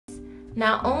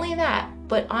Not only that,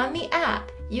 but on the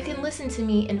app, you can listen to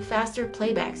me in faster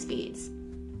playback speeds.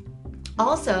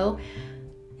 Also,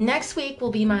 next week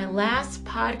will be my last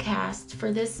podcast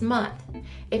for this month.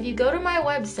 If you go to my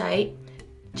website,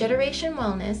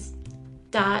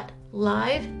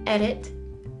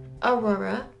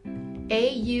 generationwellness.liveeditaurora,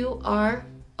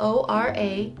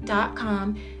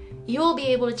 AURORA.com, you will be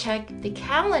able to check the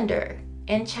calendar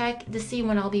and check to see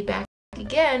when I'll be back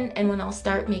again and when I'll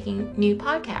start making new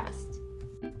podcasts.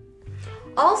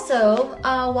 Also,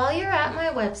 while you're at my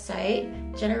website,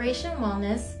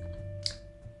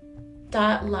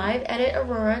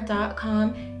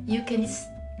 generationwellness.liveeditaurora.com, you can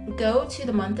go to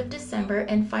the month of December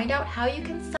and find out how you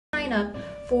can sign up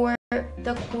for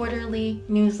the quarterly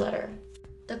newsletter.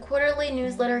 The quarterly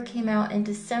newsletter came out in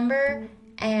December,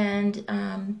 and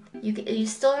you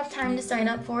still have time to sign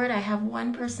up for it. I have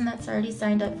one person that's already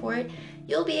signed up for it.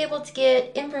 You'll be able to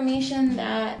get information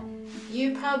that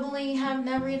you probably have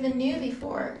never even knew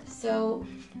before. So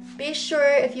be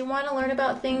sure, if you want to learn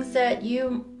about things that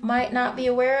you might not be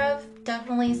aware of,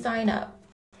 definitely sign up.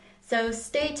 So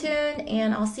stay tuned,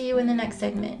 and I'll see you in the next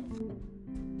segment.